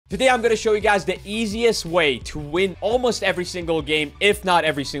Today, I'm going to show you guys the easiest way to win almost every single game, if not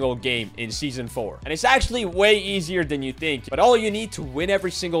every single game in Season 4. And it's actually way easier than you think. But all you need to win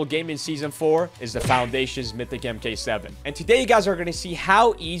every single game in Season 4 is the Foundation's Mythic MK7. And today, you guys are going to see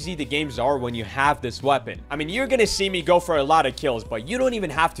how easy the games are when you have this weapon. I mean, you're going to see me go for a lot of kills, but you don't even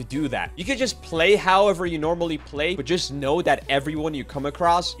have to do that. You can just play however you normally play, but just know that everyone you come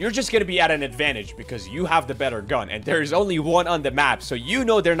across, you're just going to be at an advantage because you have the better gun. And there's only one on the map, so you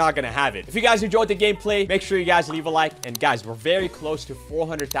know they're not gonna have it. If you guys enjoyed the gameplay, make sure you guys leave a like. And guys, we're very close to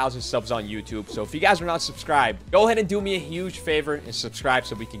 400,000 subs on YouTube, so if you guys are not subscribed, go ahead and do me a huge favor and subscribe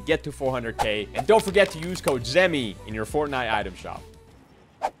so we can get to 400k. And don't forget to use code Zemie in your Fortnite item shop.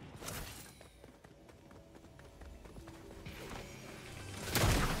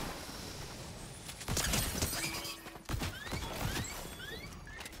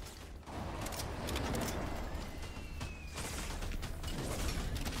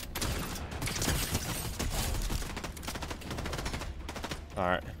 All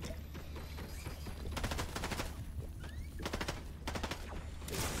right.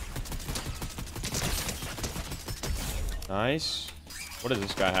 Nice. What does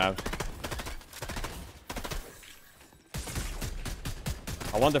this guy have?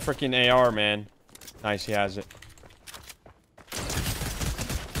 I want the freaking AR, man. Nice, he has it.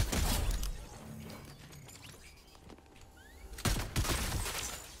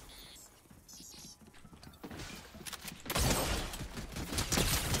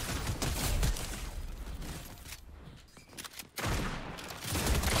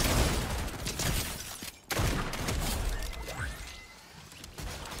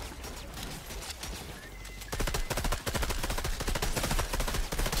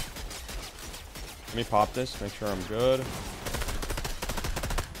 Let me pop this, make sure I'm good.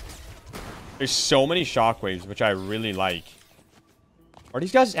 There's so many shockwaves, which I really like. Are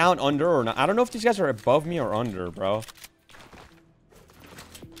these guys out under or not? I don't know if these guys are above me or under, bro.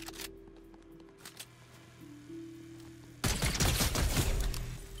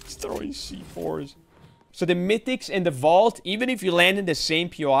 He's throwing C4s. So the mythics in the vault, even if you land in the same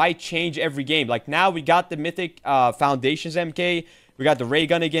POI, change every game. Like now we got the mythic Foundations MK, we got the ray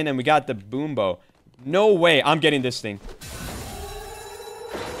gun again, and we got the boom bow. No way I'm getting this thing.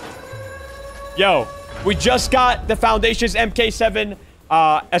 Yo, we just got the Foundation's MK7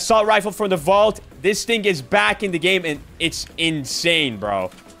 assault rifle from the vault. This thing is back in the game and it's insane,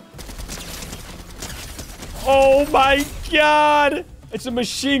 bro. Oh my god. It's a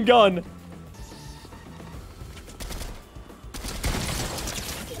machine gun.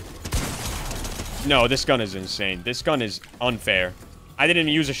 No, this gun is insane. This gun is unfair. I didn't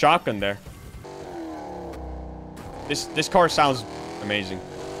even use a shotgun there. This car sounds amazing.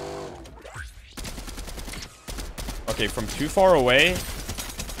 Okay, from too far away.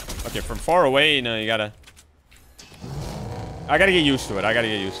 Okay, from far away, no, you gotta... I gotta get used to it. I gotta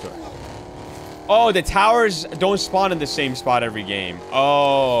get used to it. Oh, the towers don't spawn in the same spot every game.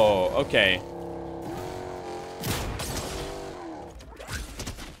 Oh, okay.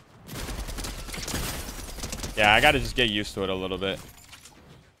 Yeah, I gotta just get used to it a little bit.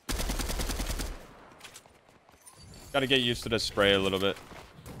 Gotta get used to the spray a little bit.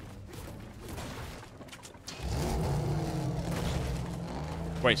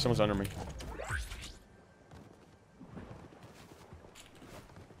 Wait, someone's under me.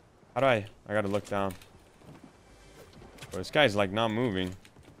 How do I gotta look down. Bro, this guy's like not moving.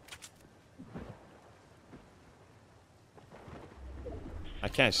 I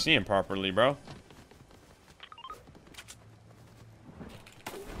can't see him properly, bro.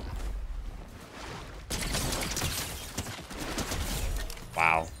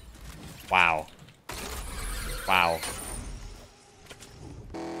 Wow. Wow. Wow.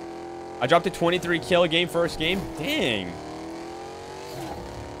 I dropped a 23 kill game first game. Dang.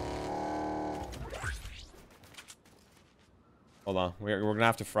 Hold on. We're gonna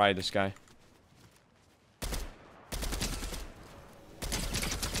have to fry this guy.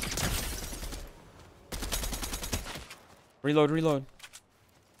 Reload, reload.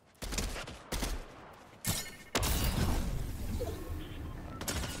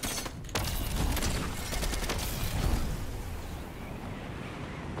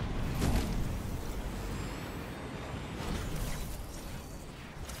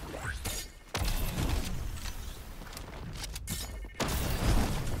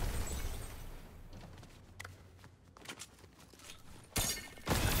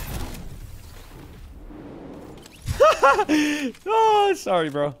 Oh, sorry,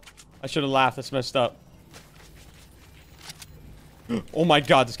 bro. I should have laughed. That's messed up. Oh my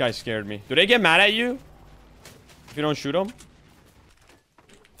god, this guy scared me. Do they get mad at you if you don't shoot them?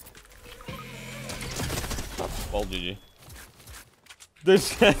 Well, GG.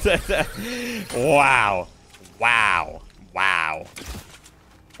 This. Wow. Wow. Wow.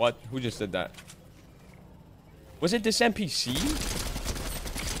 What? Who just did that? Was it this NPC?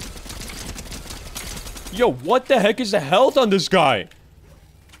 Yo, what the heck is the health on this guy?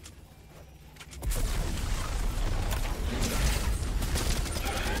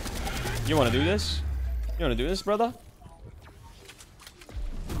 You want to do this? You want to do this, brother?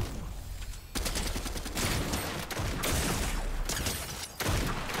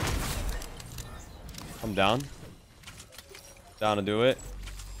 I'm down. Down to do it.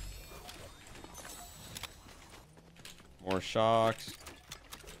 More shocks.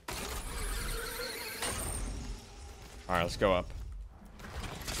 Alright, let's go up.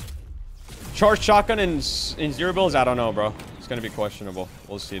 Charge shotgun in zero bills? I don't know, bro. It's gonna be questionable.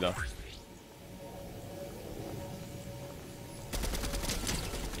 We'll see, though.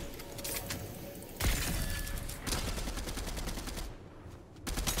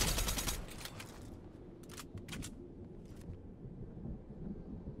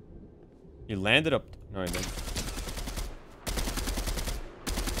 He landed up. No, he didn't.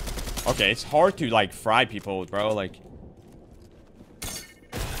 Okay, it's hard to, like, fry people, bro. Like...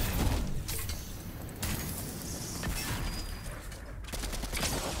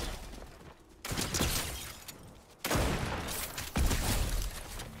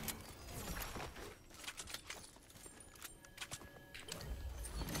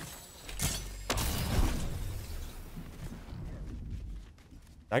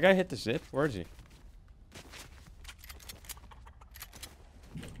 That guy hit the zip? Where is he?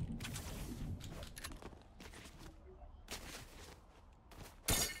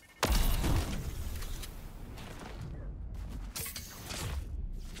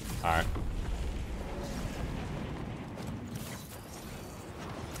 Alright.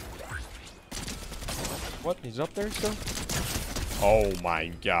 What? He's up there still? Oh my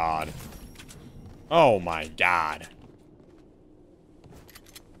god. Oh my god.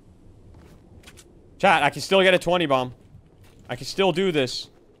 Chat, I can still get a 20 bomb. I can still do this.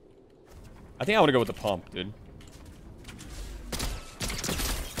 I think I want to go with the pump, dude.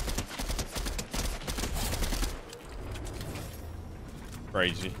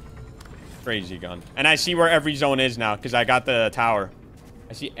 Crazy. Crazy gun. And I see where every zone is now, because I got the tower.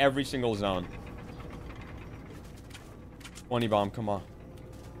 I see every single zone. 20 bomb, come on.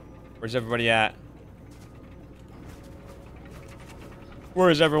 Where's everybody at? Where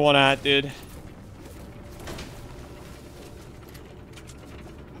is everyone at, dude?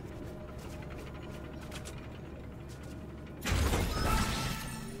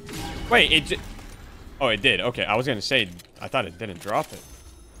 Wait, it... Oh, it did. Okay, I was gonna say, I thought it didn't drop it.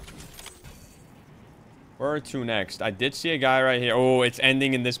 Where to next? I did see a guy right here. Oh, it's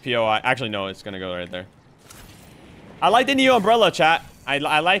ending in this POI. Actually, no, it's gonna go right there. I like the new umbrella, chat. I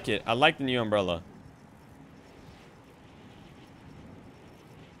like it. I like the new umbrella.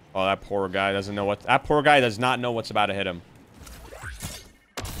 Oh, that poor guy doesn't know what... That poor guy does not know what's about to hit him.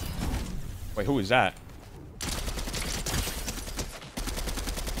 Wait, who is that?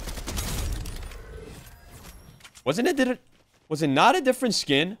 Wasn't it... Was it not a different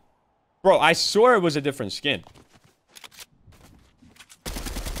skin? Bro, I swore it was a different skin.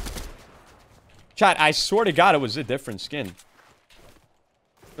 Chat, I swear to God it was a different skin.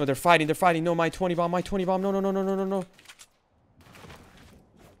 No, they're fighting. They're fighting. No, my 20 bomb. My 20 bomb. No, no, no, no, no, no, no.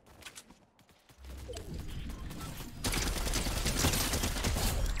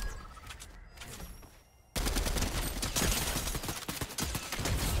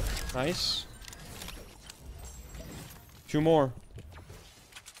 Nice. 2 more.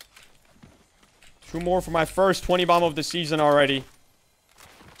 2 more for my first 20 bomb of the season already.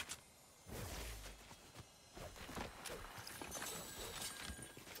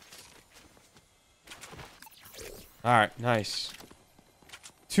 Alright, nice.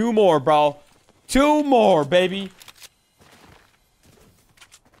 2 more, bro. 2 more, baby.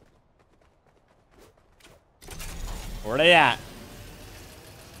 Where they at?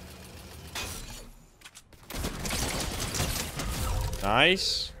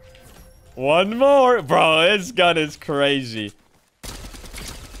 Nice. 1 more. Bro, this gun is crazy.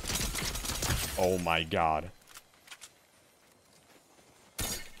 Oh my god.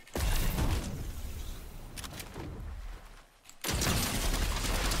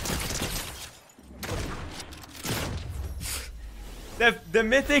 The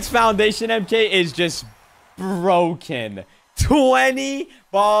Mythics Foundation MK is just broken. 20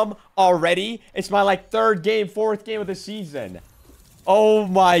 bomb already. It's my like 3rd game, 4th game of the season. Oh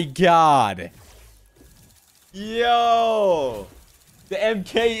my god. Yo. The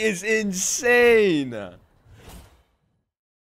MK is insane.